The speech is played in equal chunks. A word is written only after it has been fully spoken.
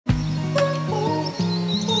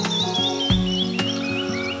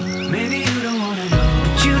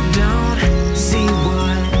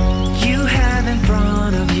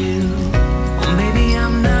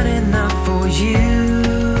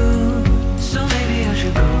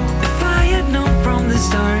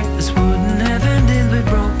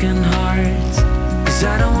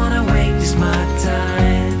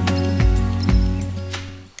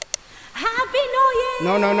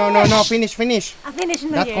no. Finish. I finished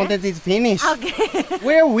That here. content is finished. Okay.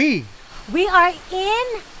 Where are we? We are in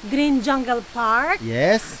Green Jungle Park.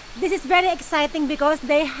 Yes. This is very exciting because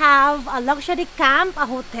they have a luxury camp, a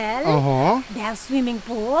hotel. They have swimming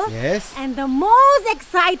pool. Yes. And the most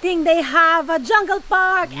exciting, they have a jungle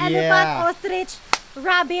park, elephant, Yeah. ostrich,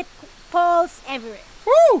 rabbit, falls everywhere.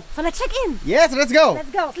 Woo! So let's check in. Yes, let's go.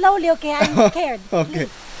 Let's go. Slowly, okay? I'm scared. Okay.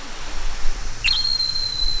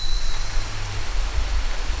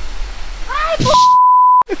 Ay,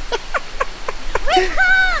 Wait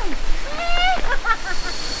lang!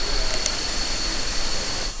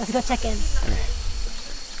 Let's go check in.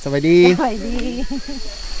 สวัสดี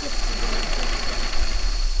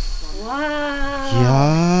Wow.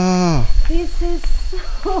 Yeah. This is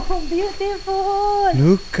so beautiful.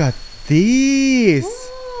 Look at this.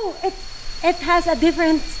 Ooh, it has a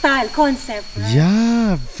different style, concept, right?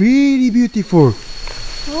 Yeah, very beautiful.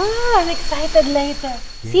 Wow, I'm excited later.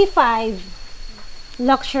 C5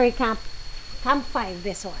 luxury camp 5,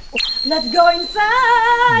 this one. Let's go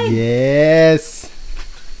inside. Yes.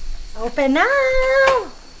 Open now.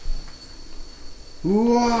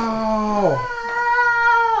 Wow.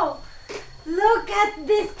 Wow. Look at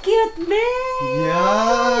this cute man.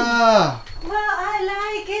 Yeah. Wow, I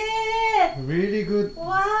like it. Really good.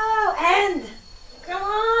 Wow, and come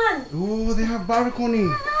on. Oh, they have balcony.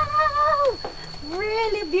 Wow.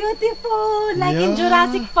 Really beautiful, like in Yeah.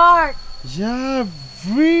 Jurassic Park. Yeah,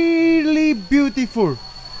 really beautiful.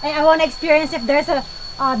 Hey, I want to experience if there's a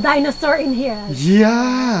dinosaur in here.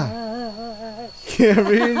 Yeah. Yeah,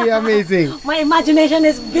 really amazing. My imagination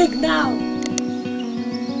is big now.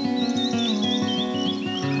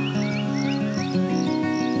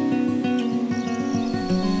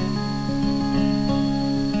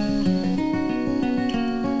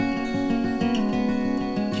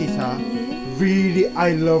 Kisa, really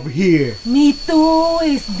I love here. Me too.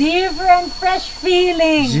 It's different, fresh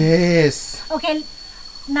feeling. Yes. Okay,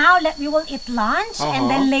 now we will eat lunch and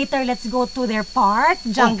then later let's go to their park,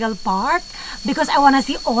 Jungle Park, because I want to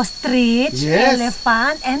see ostrich, Yes.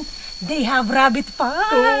 elephant, and they have rabbit farm.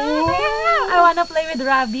 I want to play with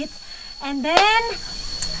rabbits. And then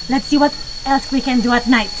let's see what else we can do at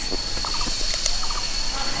night.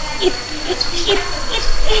 Eat.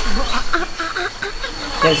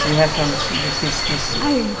 Yes, we have some this.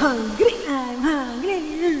 I'm hungry.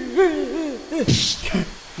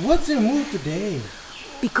 What's your mood today?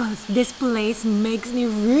 Because this place makes me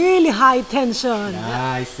really high tension.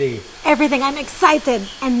 I see. Everything, I'm excited.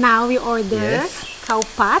 And now we order Yes. khao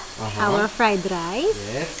pat, our fried rice,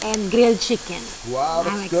 Yes. and grilled chicken. Wow,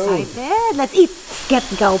 I'm let's go. excited. Let's eat. Let's get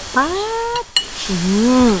khao pat.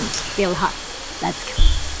 Still hot. Let's go.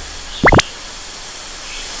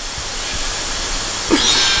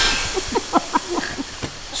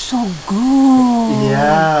 So good.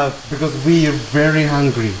 Yeah, because we are very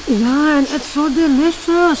hungry. Yeah, and it's so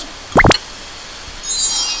delicious.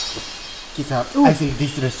 Kisa, I think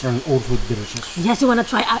this restaurant all food delicious. Yes, you wanna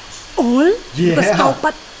try all? Yeah. Because khao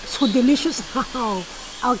pat so delicious.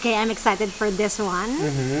 Okay, I'm excited for this one.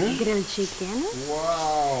 Grilled chicken.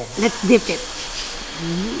 Wow. Let's dip it.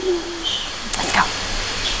 Let's go.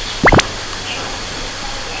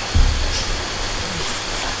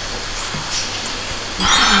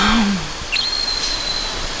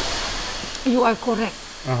 You are correct.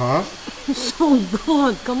 So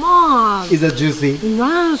good. Come on. Is it juicy?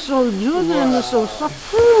 Yeah, so juicy and it's so soft.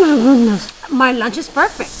 Oh my goodness. My lunch is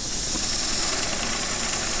perfect.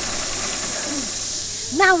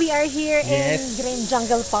 Now we are here in Green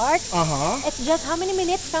Jungle Park. It's just how many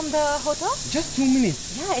minutes from the hotel? Just 2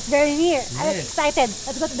 minutes. Yeah, it's very near. I'm excited.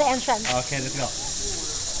 Let's go to the entrance. Okay, let's go.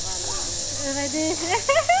 Ready?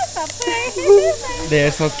 They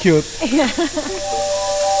are so cute.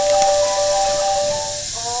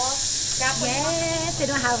 Yes, you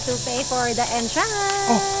don't have to pay for the entrance.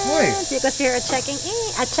 Oh, why? Because you're checking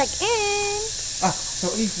in. Check-in. So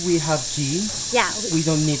if we have key, Yeah. we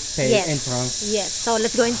don't need pay Yes. entrance. Yes. So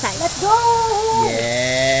let's go inside. Let's go.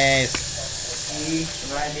 Yes.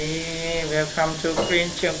 Ready. Welcome to Green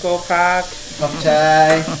Jungle Park.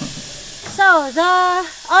 Kapchay. So the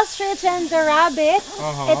ostrich and the rabbit,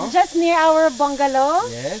 it's just near our bungalow.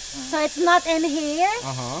 Yes. So it's not in here.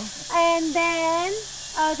 And then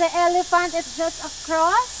the elephant is just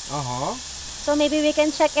across. So maybe we can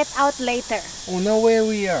check it out later. Oh, know where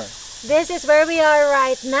we are. This is where we are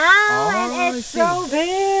right now, and I it's see. so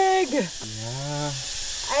big. Yeah.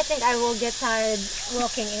 I think I will get tired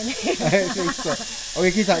walking in here. I think so. Okay,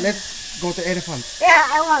 Kisa, let's go to elephant.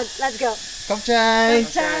 Yeah, I want. Let's go. Kapchay.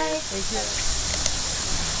 Try.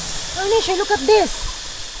 Oh, Nisha, look at this.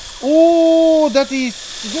 Oh, that is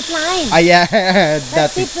zip line. Yeah, That's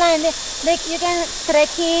that's zip it. line. Like you can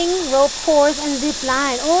trekking, rope course, and zip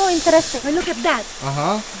line. Oh, interesting. Oh, look at that.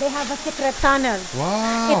 They have a secret tunnel.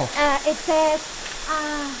 Wow. It says,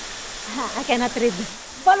 I cannot read.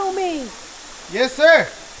 Follow me. Yes, sir.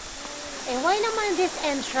 Eh, why naman this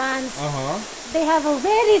entrance? They have a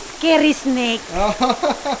very scary snake.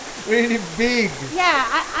 Really big. Yeah,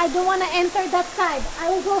 I don't want to enter that side.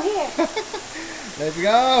 I will go here. Let's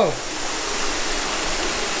go.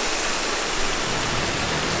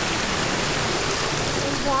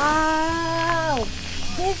 Wow,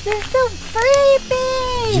 this is so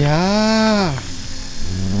pretty. Yeah.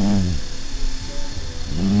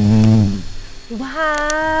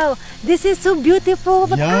 Wow, this is so beautiful,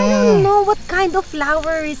 but I don't know what kind of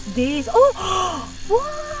flower is this. Oh,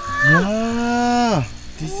 wow. Yeah.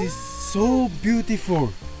 This is so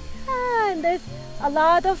beautiful. And there's a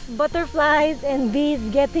lot of butterflies and bees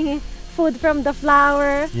getting food from the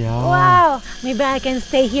flower. Yeah. Wow, maybe I can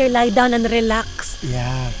stay here, lie down and relax.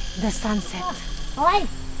 Yeah. The sunset. Hi.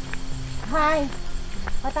 Hi.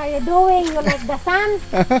 What are you doing? You like the sun?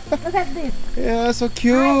 Look at this. Yeah, so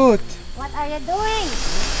cute. What are you doing?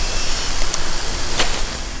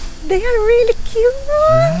 They are really cute.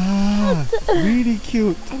 Yeah, really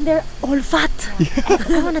cute. And they're all fat.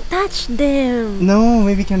 I want to touch them. No,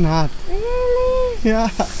 maybe cannot. Really?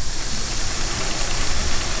 Yeah.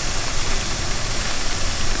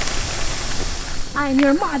 I'm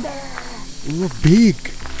your mother. Ooh, big.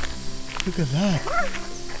 Look at that.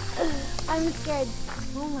 I'm scared.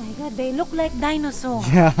 Oh my god, they look like dinosaurs.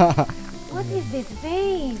 Yeah. What is this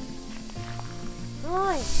face?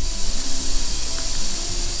 Roy.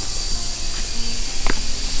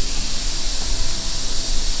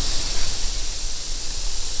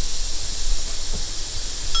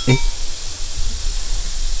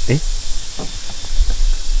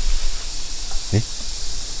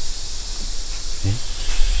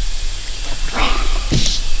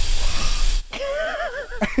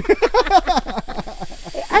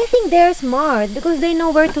 I think they're smart because they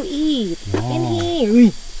know where to eat. In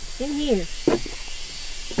here. In here.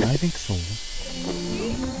 I think so.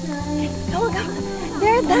 Come on, come on.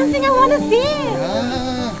 They're dancing. I want to see it.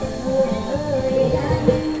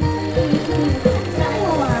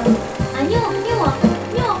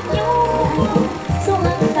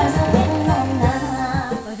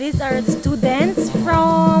 These are the students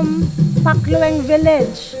from Paklueng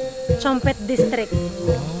Village, Chompet District.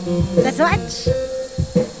 Let's watch.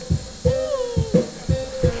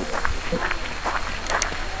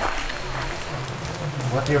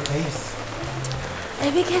 What's your face?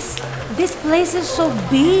 Because this place is so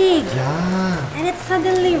big. Yeah. And it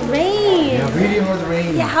suddenly rained. Yeah, really hard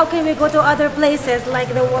rain. Yeah, how can we go to other places like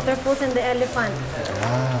the waterfalls and the elephant?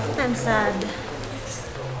 Yeah. I'm sad.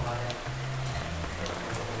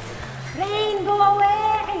 Rain, go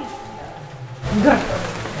away!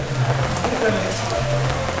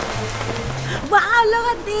 Wow, look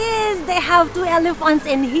at this! They have 2 elephants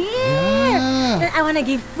in here. Yeah. And I want to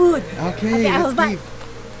give food. Okay, I will let's buy. give.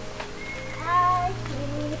 Hi,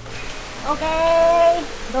 sweet. Okay.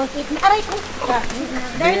 Don't eat me. Aray ko.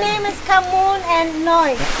 Their name is Kamun and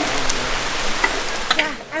Noy.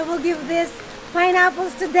 Yeah, I will give this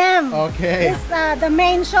pineapples to them. Okay. This the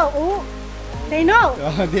main show. Ooh, they know.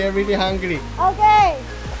 Oh, they're really hungry. Okay.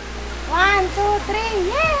 1, 2, 3.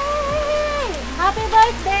 Yay! Happy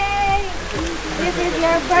birthday! This is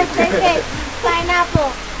your birthday cake.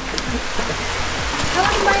 Pineapple. Come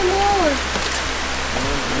on, buy more.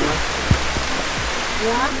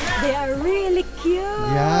 Yeah, they are really cute.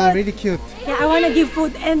 Yeah, really cute. Yeah, I want to give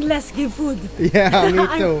food. Endless give food. Yeah, me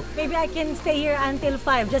too. Maybe I can stay here until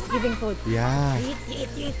 5 just giving food. Yeah.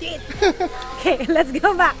 Eat. Okay, let's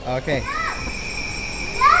go back. Okay.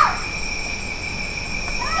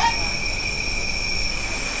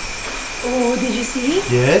 Oh, did you see?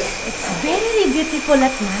 Yes. It's very beautiful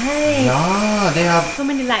at night. Yeah, they have. So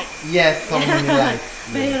many lights. Yes, so many lights.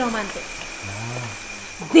 Very romantic.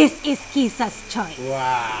 This is Kisa's choice.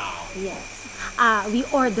 Wow. Yes. We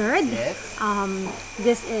ordered. Yes.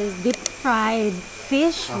 This is deep fried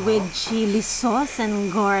fish with chili sauce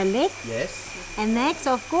and garlic. Yes. And next,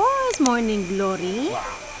 of course, morning glory.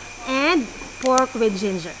 And pork with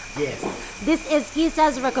ginger. Yes. This is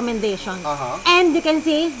Kisa's recommendation. Uh-huh. And you can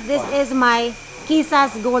see, this is my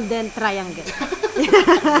Kisa's golden triangle.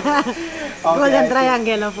 Golden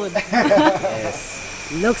triangle of food.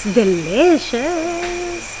 Yes. Looks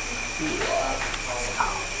delicious.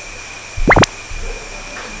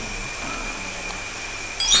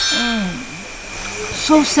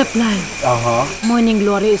 So sublime. Morning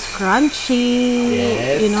glory is crunchy.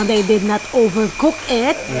 Yes. You know, they did not overcook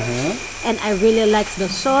it. and I really like the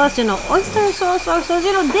sauce, oyster sauce, soy sauce.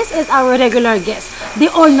 This is our regular guest. They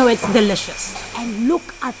all know it's delicious. And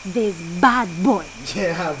look at this bad boy.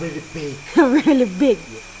 Yeah, really big. Really big.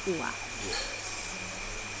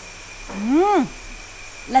 Wow.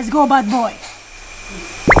 Let's go, bad boy.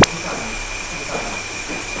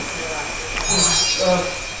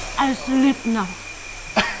 I sleep now.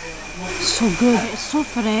 So good. It's so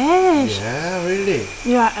fresh. Yeah, really.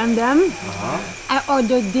 Yeah, and then I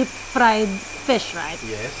ordered deep fried fish, right?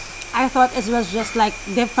 Yes. I thought it was just like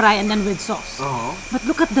deep fry and then with sauce. But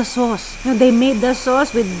look at the sauce. They made the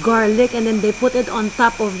sauce with garlic and then they put it on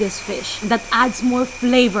top of this fish. That adds more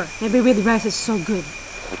flavor. Maybe with rice it's so good.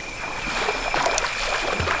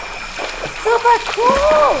 Super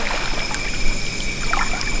cool!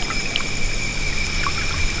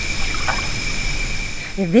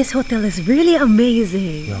 This hotel is really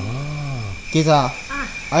amazing. Giza,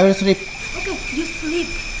 I will sleep. Okay, you sleep.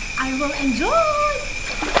 I will enjoy.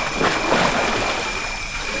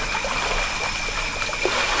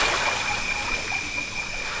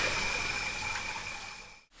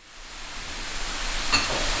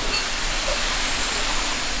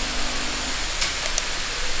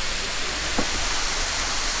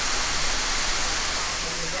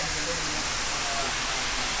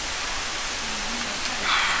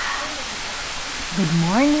 Good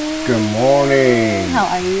morning. Good morning. How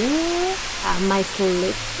are you? My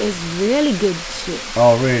sleep is really good too.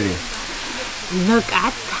 Oh, really? Look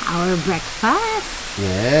at our breakfast.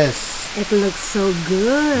 Yes. It looks so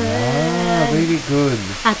good. Ah, really good.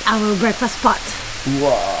 At our breakfast spot.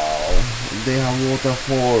 Wow. They have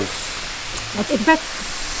waterfalls. Let's eat breakfast.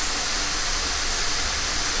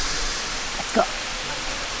 Let's go.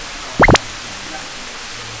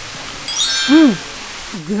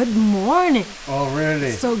 Good morning. Oh,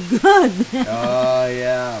 really? So good. Oh,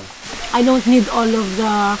 yeah. I don't need all of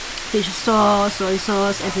the fish sauce, soy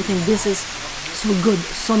sauce, everything. This is so good.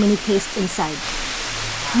 So many tastes inside.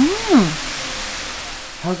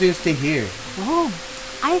 How do you stay here? Oh,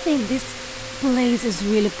 I think this place is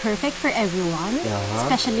really perfect for everyone,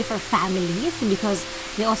 especially for families, because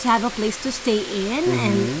they also have a place to stay in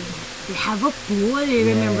and they have a pool. You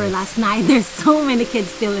remember last night, there's so many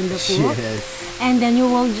kids still in the pool. Yes. And then you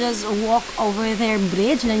will just walk over their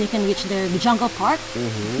bridge and then you can reach their Jungle Park,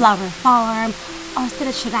 Flower Farm,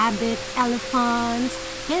 ostrich, rabbit, elephants.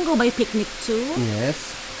 You can go by picnic too.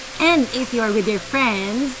 Yes. And if you're with your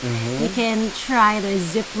friends, you can try the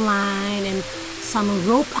zip line and some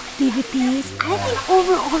rope activities. I think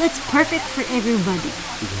overall it's perfect for everybody.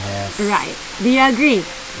 Yes. Right. Do you agree?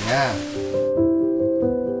 Yeah.